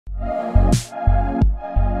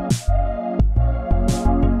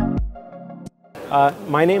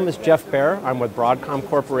My name is Jeff Baer. I'm with Broadcom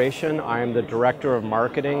Corporation. I am the Director of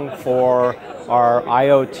Marketing for our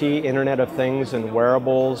IoT, Internet of Things, and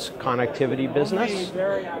wearables connectivity business.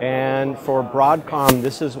 And for Broadcom,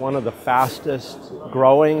 this is one of the fastest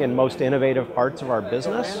growing and most innovative parts of our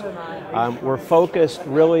business. We're focused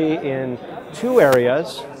really in two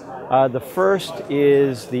areas. The first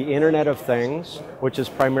is the Internet of Things, which is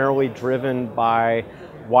primarily driven by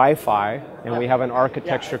Wi-Fi, and we have an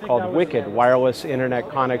architecture called WICKED, Wireless Internet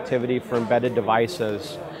Connectivity for Embedded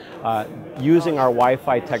Devices, using our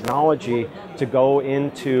Wi-Fi technology to go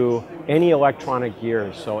into any electronic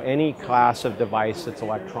gears, so any class of device that's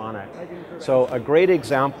electronic. So a great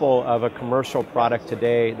example of a commercial product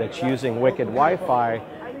today that's using WICKED Wi-Fi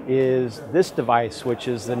is this device, which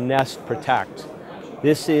is the Nest Protect.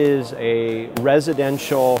 This is a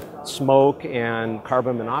residential smoke and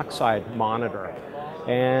carbon monoxide monitor.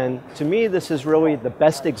 And to me, this is really the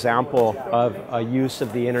best example of a use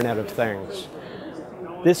of the Internet of Things.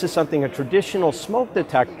 This is something, a traditional smoke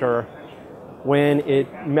detector, when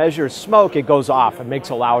it measures smoke, it goes off, it makes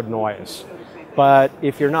a loud noise. But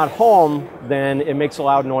if you're not home, then it makes a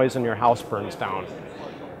loud noise and your house burns down.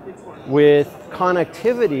 With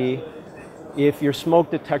connectivity, if your smoke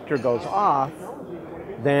detector goes off,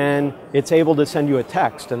 then it's able to send you a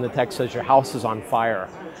text, and the text says your house is on fire.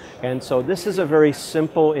 And so this is a very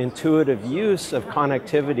simple, intuitive use of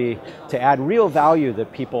connectivity to add real value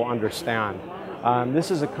that people understand.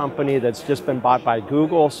 This is a company that's just been bought by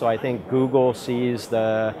Google, so I think Google sees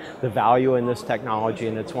the value in this technology,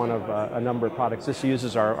 and it's one of a number of products. This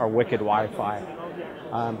uses our WICKED Wi-Fi.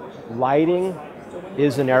 Lighting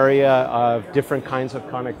is an area of different kinds of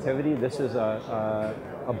connectivity. This is a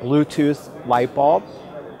Bluetooth light bulb.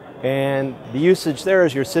 And the usage there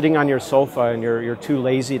is you're sitting on your sofa and you're too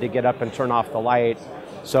lazy to get up and turn off the light,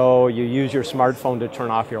 so you use your smartphone to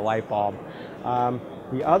turn off your light bulb.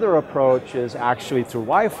 The other approach is actually through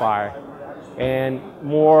Wi-Fi, and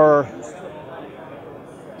more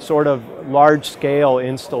sort of large-scale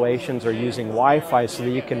installations are using Wi-Fi so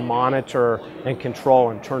that you can monitor and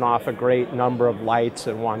control and turn off a great number of lights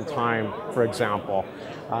at one time, for example.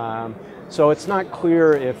 So it's not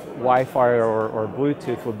clear if Wi-Fi or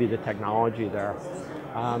Bluetooth would be the technology there.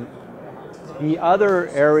 The other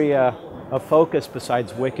area of focus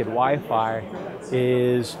besides WICKED Wi-Fi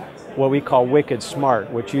is what we call WICKED Smart,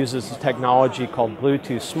 which uses a technology called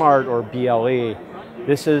Bluetooth Smart, or BLE.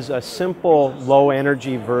 This is a simple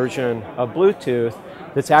low-energy version of Bluetooth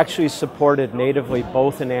that's actually supported natively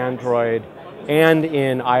both in Android and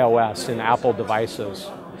in iOS, in Apple devices.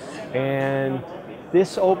 And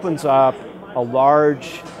this opens up a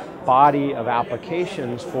large body of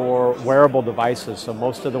applications for wearable devices. So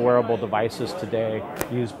most of the wearable devices today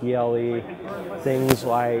use BLE, things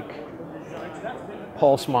like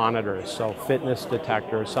pulse monitors, so fitness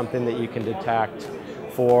detectors, something that you can detect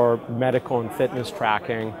for medical and fitness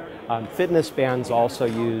tracking. Fitness bands also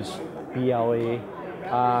use BLE,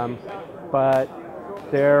 but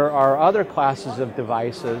there are other classes of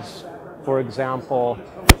devices. For example,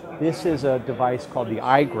 this is a device called the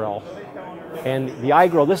iGrill. And the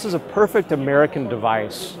iGrill, this is a perfect American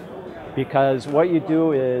device, because what you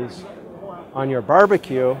do is, on your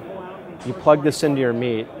barbecue, you plug this into your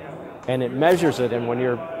meat, and it measures it, and when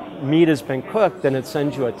your meat has been cooked, then it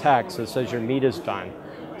sends you a text that says your meat is done.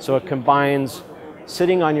 So it combines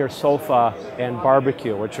sitting on your sofa and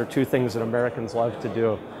barbecue, which are two things that Americans love to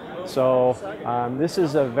do. So this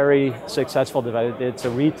is a very successful device. It's a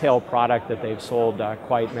retail product that they've sold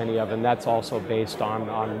quite many of, and that's also based on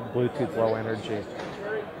Bluetooth Low Energy.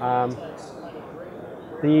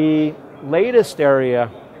 The latest area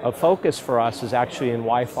of focus for us is actually in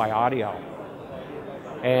Wi-Fi audio.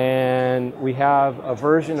 And we have a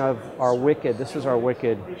version of our WICKED, this is our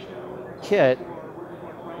WICKED kit,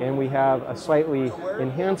 and we have a slightly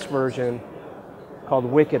enhanced version called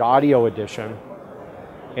WICKED Audio Edition.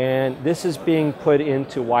 And this is being put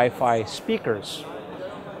into Wi-Fi speakers.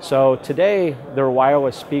 So today, there are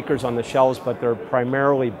wireless speakers on the shelves, but they're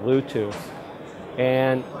primarily Bluetooth.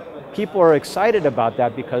 And people are excited about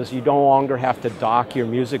that because you no longer have to dock your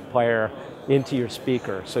music player into your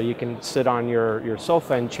speaker. So you can sit on your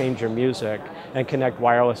sofa and change your music and connect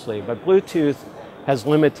wirelessly. But Bluetooth has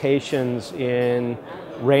limitations in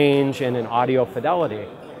range and in audio fidelity.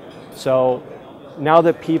 So now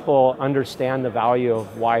that people understand the value of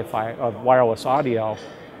Wi-Fi, of wireless audio,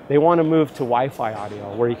 they want to move to Wi-Fi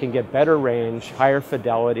audio, where you can get better range, higher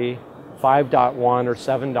fidelity, 5.1 or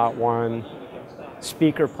 7.1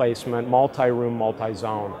 speaker placement, multi-room,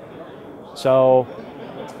 multi-zone. So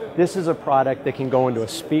This is a product that can go into a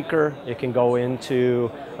speaker, it can go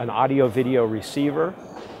into an audio-video receiver,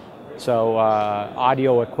 so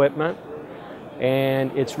audio equipment,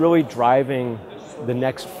 and it's really driving the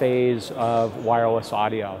next phase of wireless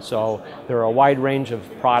audio. So there are a wide range of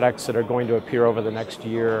products that are going to appear over the next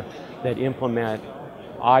year that implement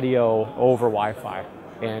audio over Wi-Fi,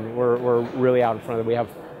 and we're really out in front of it. We have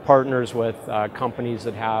partners with companies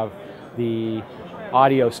that have the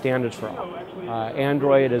audio standards for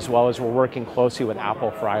Android, as well as we're working closely with Apple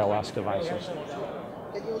for iOS devices.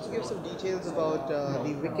 Can you also give some details about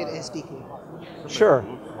the Wicked SDK? Sure.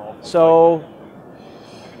 So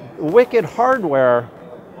Wicked hardware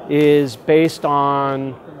is based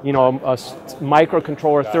on, you know, a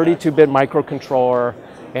microcontroller, 32-bit microcontroller,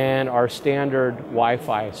 and our standard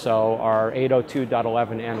Wi-Fi, so our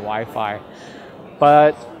 802.11n Wi-Fi.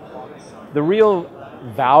 But the real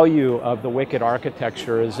value of the Wicked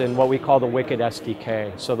architecture is in what we call the Wicked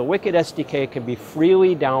SDK. So the Wicked SDK can be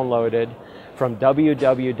freely downloaded from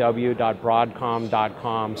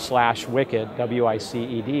www.broadcom.com/wicked,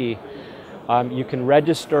 W-I-C-E-D. You can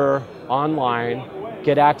register online,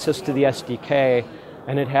 get access to the SDK,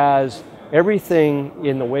 and it has everything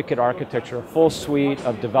in the Wicked architecture, a full suite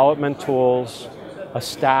of development tools, a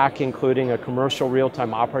stack including a commercial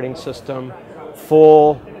real-time operating system,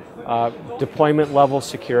 full deployment level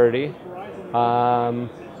security,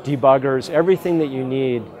 debuggers, everything that you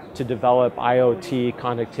need to develop IoT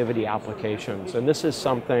connectivity applications. And this is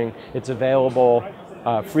something, it's available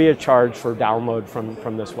free of charge for download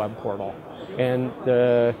from this web portal. And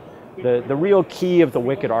the real key of the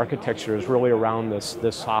Wicked architecture is really around this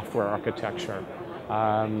software architecture,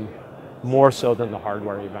 more so than the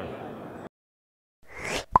hardware even.